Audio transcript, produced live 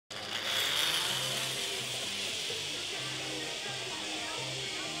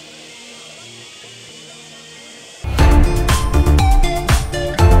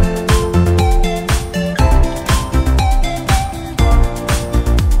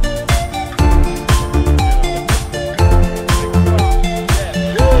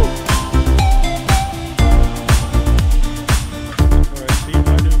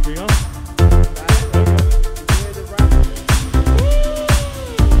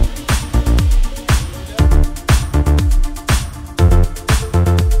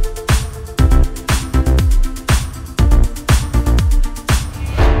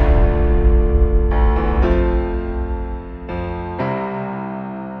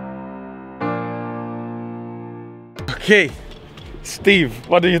Okay, Steve,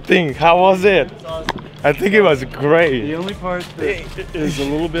 what do you think? How was it? Awesome. I think it was great. The only part that is a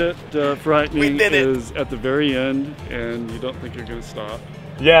little bit frightening is at the very end, and you don't think you're going to stop.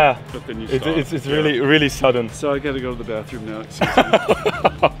 Yeah, but then you stop. It's really sudden. So I got to go to the bathroom now. Excuse me.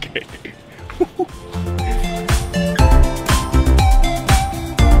 Okay.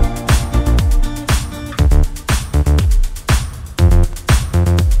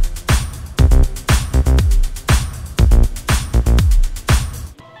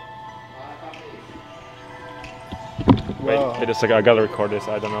 Wait a second, I gotta record this.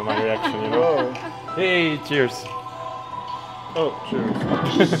 I don't know my reaction, you know. Whoa. Hey, cheers. Oh,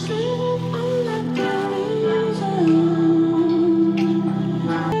 cheers.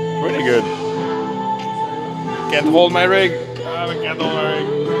 Pretty good. Can't hold my rig. I can't hold my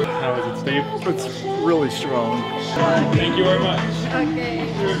rig. How is it, Steve? It's really strong. Thank you very much.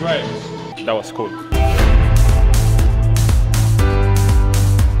 Okay. You were great. That was cool.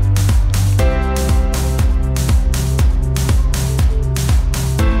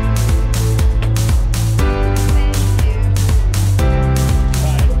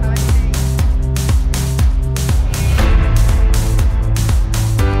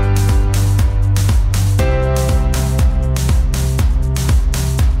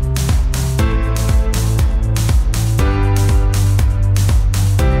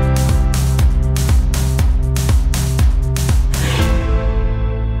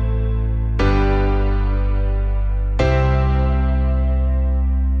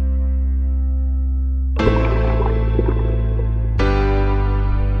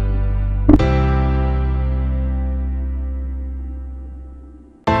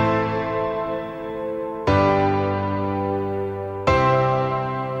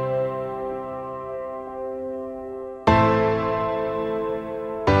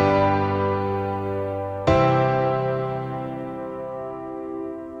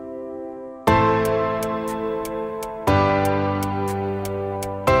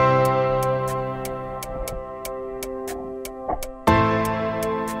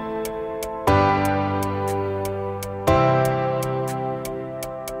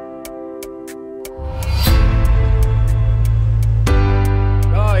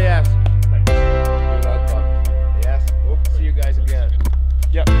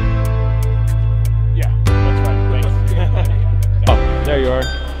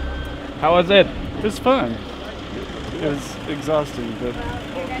 How was it? It was fun. It was exhausting, but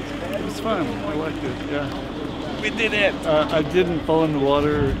it was fun. I liked it, yeah. We did it! I didn't fall in the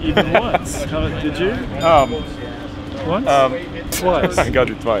water even once. Did you? Once? Twice. I got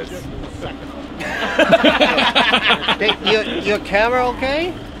it twice. Your camera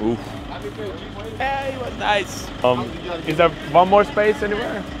okay? Oof. Hey, it was nice. Is there one more space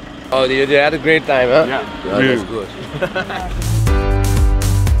anywhere? Oh, you had a great time, huh? Yeah. Oh, that's good.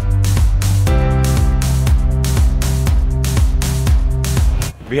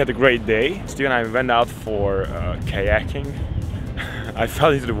 We had a great day. Steve and I went out for kayaking. I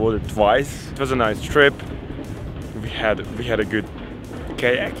fell into the water twice. It was a nice trip. We had a good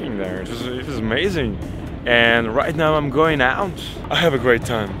kayaking there. It was amazing. And right now I'm going out. I have a great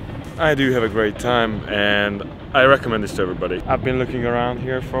time. I do have a great time, and I recommend this to everybody. I've been looking around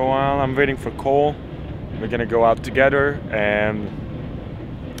here for a while. I'm waiting for Cole. We're gonna go out together and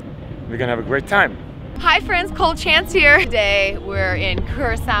we're gonna have a great time. Hi friends, Cole Chance here. Today we're in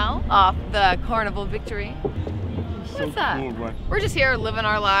Curacao off the Carnival Victory. What's that? Cool, we're just here living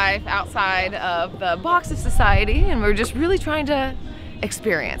our life outside of the box of society, and we're just really trying to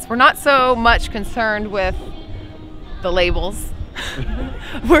experience. We're not so much concerned with the labels.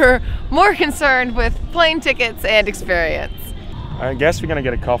 We're more concerned with plane tickets and experience. I guess we're gonna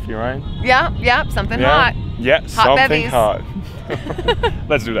get a coffee, right? Yeah, something hot. Yeah, hot something bevies. hot.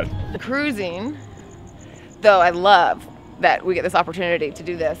 Let's do that. Cruising, though I love that we get this opportunity to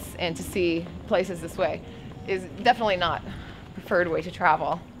do this and to see places this way, is definitely not a preferred way to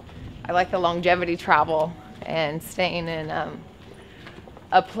travel. I like the longevity travel and staying in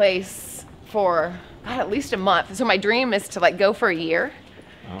a place for at least a month. So my dream is to like go for a year.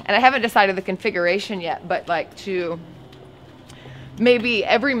 And I haven't decided the configuration yet, but like to maybe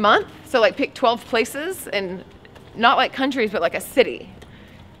every month, so like pick 12 places, and not like countries, but like a city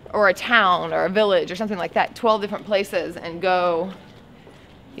or a town or a village or something like that, 12 different places, and go,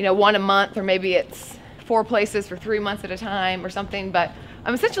 you know, one a month, or maybe it's 4 places for 3 months at a time or something. But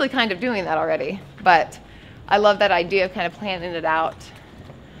I'm essentially kind of doing that already, but I love that idea of kind of planning it out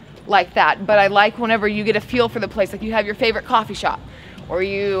like that. But I like whenever you get a feel for the place, like you have your favorite coffee shop, or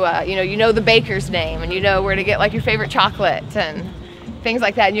you know the baker's name, and you know where to get like your favorite chocolate, and things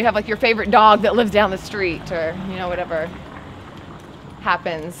like that, and you have like your favorite dog that lives down the street, or you know, whatever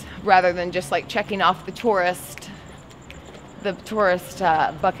happens, rather than just like checking off the tourist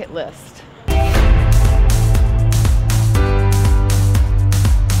bucket list.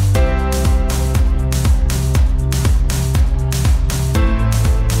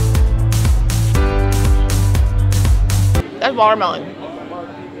 That's watermelon.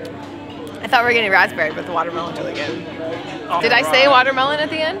 I thought we were getting raspberry, but the watermelon's really good. Did I say watermelon at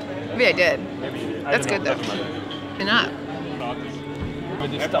the end? Maybe I did. That's good though. Enough.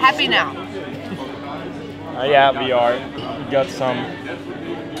 Happy now. Yeah, we are. We got some.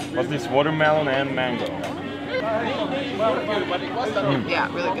 What's this? Watermelon and mango.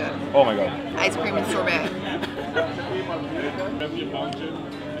 Yeah, really good. Oh my god. Ice cream and sorbet.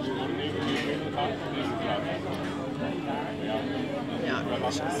 Yeah,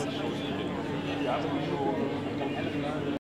 delicious.